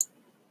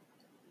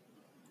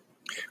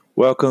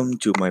Welcome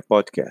to my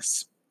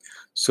podcast.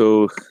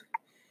 So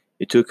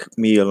it took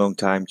me a long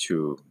time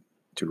to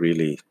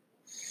really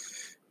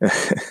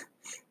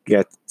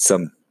get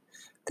some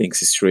things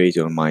straight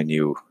on my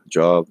new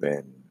job,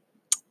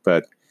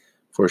 but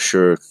for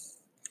sure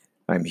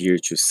I'm here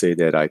to say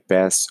that I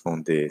passed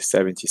on the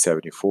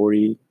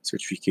 70-70-40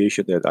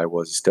 certification that I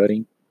was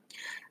studying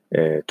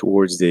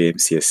towards the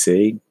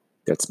MCSA.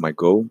 That's my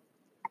goal,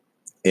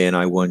 and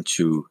I want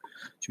to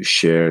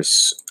share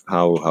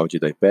how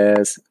did I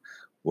pass,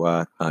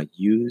 what I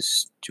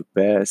used to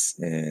pass,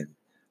 and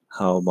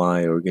how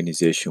my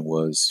organization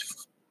was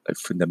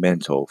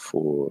fundamental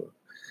for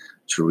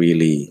to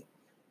really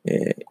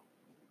uh,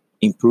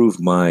 improve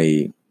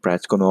my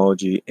practical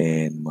knowledge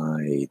and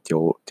my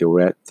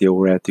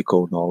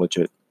theoretical knowledge.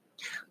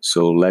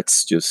 So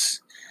let's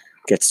just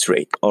get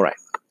straight. All right.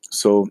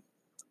 So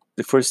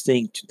the first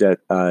thing that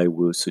I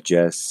will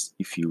suggest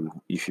if you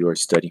are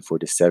studying for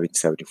the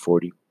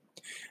 70-70-40,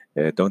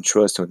 don't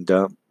trust on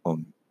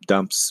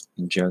dumps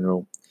in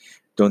general.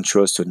 Don't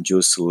trust on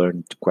just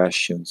learned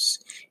questions.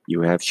 You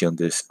have to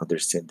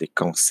understand the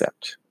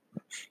concept.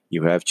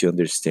 You have to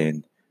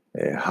understand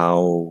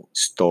how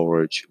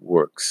storage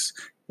works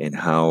and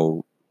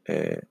how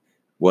uh,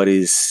 what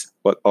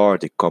are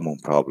the common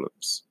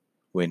problems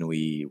when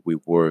we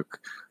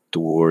work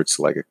towards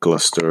like a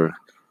cluster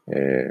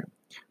uh,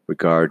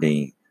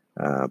 regarding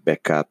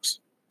backups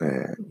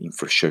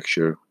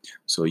infrastructure.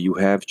 So you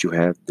have to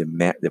have the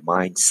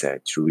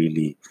mindset to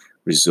really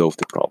resolve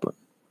the problem.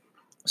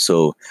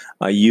 So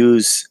I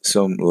use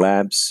some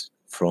labs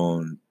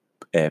from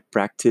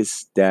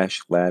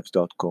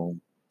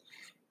practice-labs.com,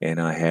 and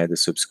I had a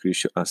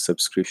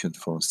subscription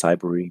from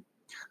Cybery.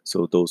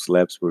 So those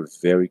labs were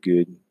very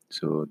good.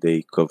 So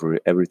they cover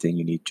everything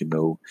you need to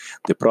know.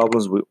 The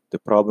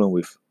problem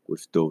with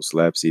those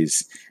labs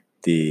is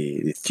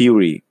the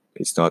theory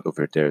is not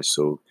over there.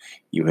 So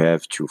you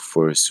have to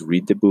first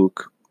read the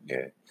book,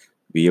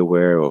 be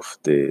aware of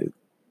the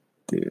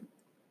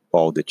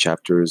all the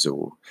chapters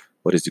or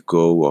what is the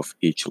goal of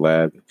each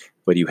lab,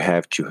 but you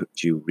have to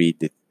read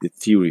the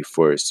theory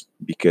first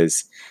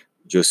because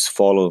just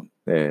follow,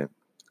 I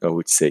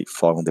would say,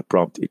 follow the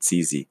prompt, it's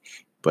easy,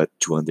 but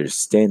to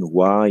understand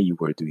why you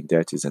were doing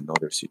that is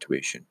another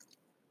situation.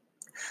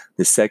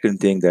 The second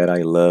thing that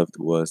I loved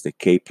was the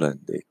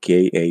Kaplan, the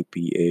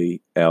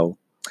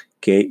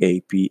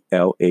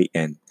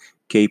Kaplan.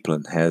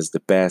 Kaplan has the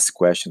best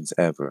questions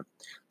ever.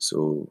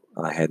 So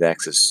I had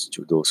access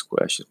to those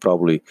questions,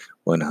 probably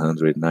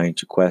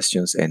 190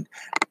 questions, and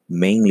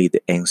mainly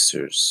the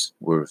answers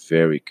were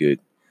very good.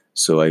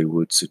 So I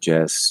would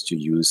suggest to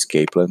use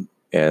Kaplan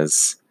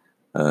as,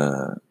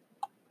 I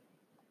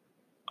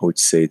would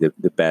say,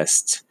 the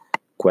best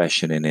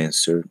question and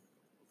answer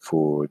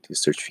for the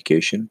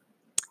certification.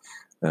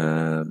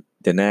 The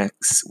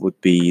next would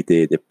be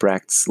the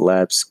practice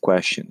labs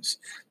questions.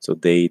 So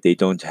they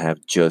don't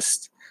have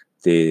just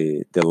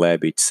the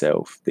lab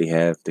itself. They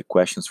have the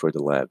questions for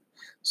the lab.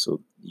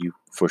 So you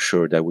for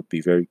sure that would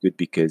be very good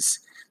because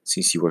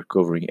since you are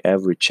covering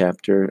every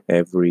chapter,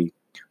 every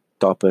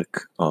topic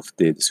of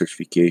the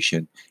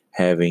certification,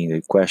 having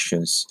the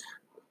questions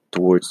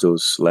towards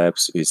those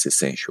labs is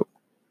essential.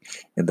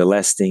 And the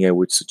last thing I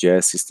would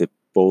suggest is the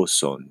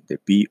boson, the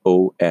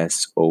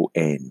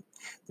BOSON.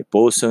 The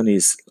boson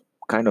is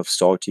kind of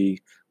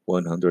salty,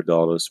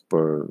 $100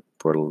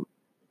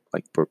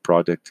 per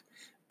product,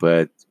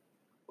 but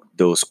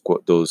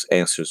those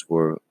answers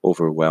were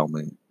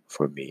overwhelming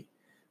for me.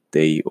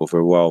 They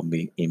overwhelmed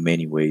me in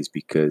many ways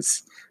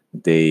because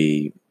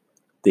they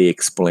they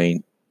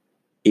explain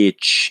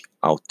each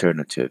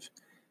alternative,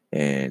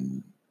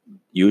 and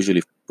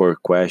usually per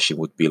question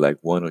would be like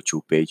 1 or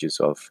 2 pages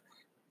of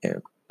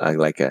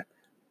like a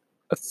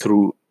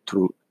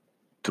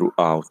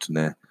throughout,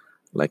 né?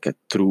 Like a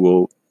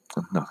through,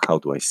 no, how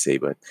do I say,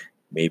 but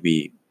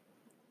maybe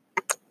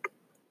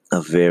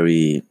a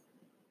very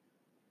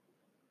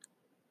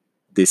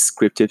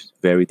descriptive,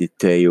 very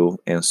detailed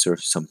answer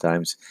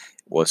sometimes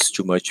was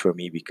too much for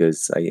me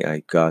because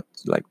I got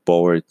like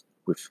bored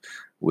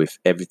with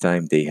every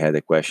time they had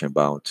a question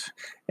about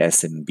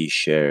SMB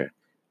share.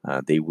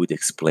 They would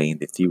explain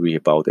the theory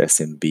about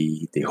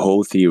SMB, the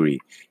whole theory,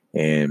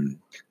 and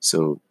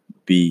so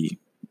be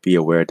be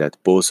aware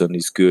that boson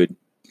is good,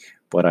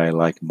 but I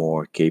like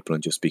more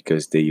Kaplan just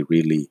because they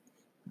really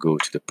go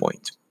to the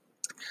point.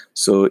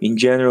 So in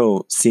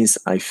general, since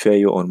I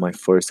fail on my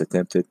first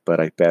attempt, but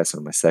I pass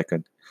on my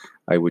second,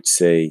 I would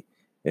say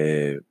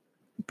uh,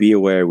 be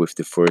aware with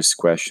the first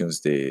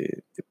questions, the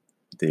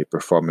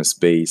performance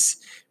base,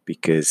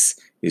 because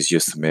it's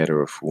just a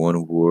matter of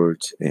one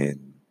word,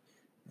 and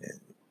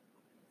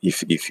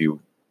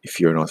if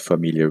you're not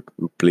familiar,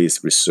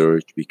 please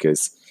research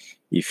because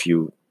if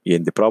you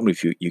and the problem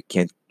if you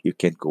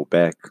can't go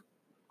back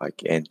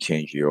like and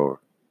change your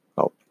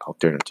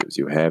alternatives.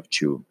 You have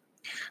to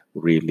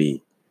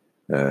really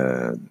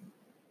uh,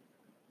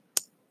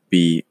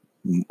 be,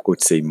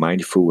 would say,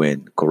 mindful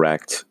and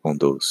correct on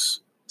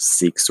those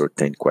 6 or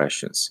 10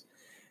 questions.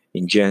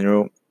 In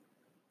general,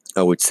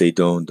 I would say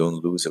don't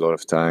lose a lot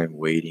of time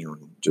waiting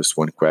on just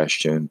one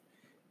question,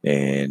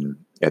 and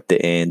at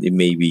the end,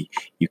 maybe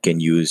you can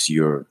use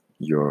your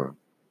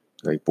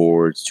like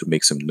boards to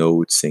make some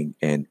notes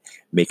and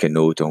make a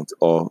note on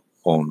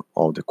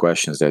all the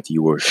questions that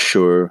you were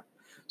sure,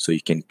 so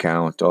you can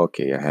count.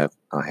 Okay,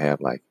 I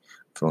have like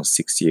from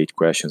 68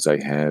 questions,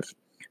 I have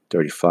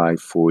 35,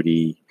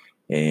 40,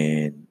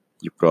 and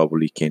you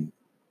probably can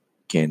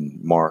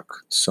mark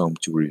some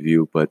to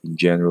review. But in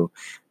general,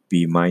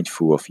 be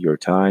mindful of your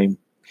time,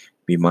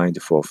 be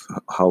mindful of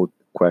how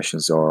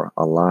questions are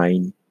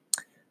aligned.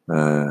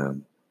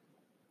 Um,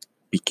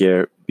 be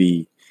care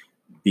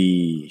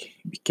be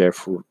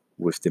careful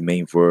with the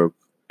main verb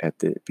at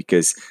the,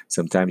 because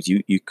sometimes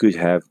you could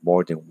have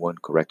more than one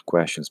correct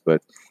questions,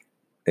 but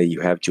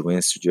you have to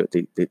answer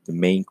the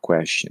main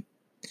question.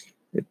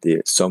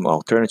 Some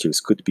alternatives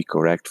could be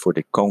correct for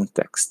the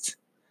context,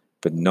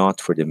 but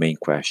not for the main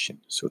question.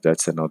 So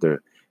that's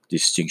another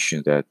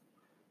distinction that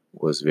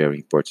was very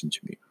important to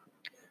me.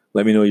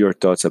 Let me know your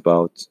thoughts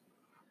about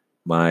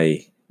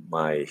my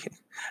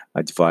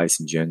advice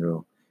in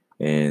general,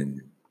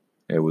 and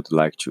I would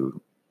like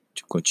to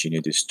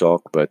continue this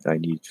talk, but I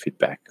need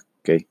feedback.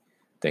 Okay,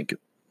 thank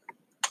you.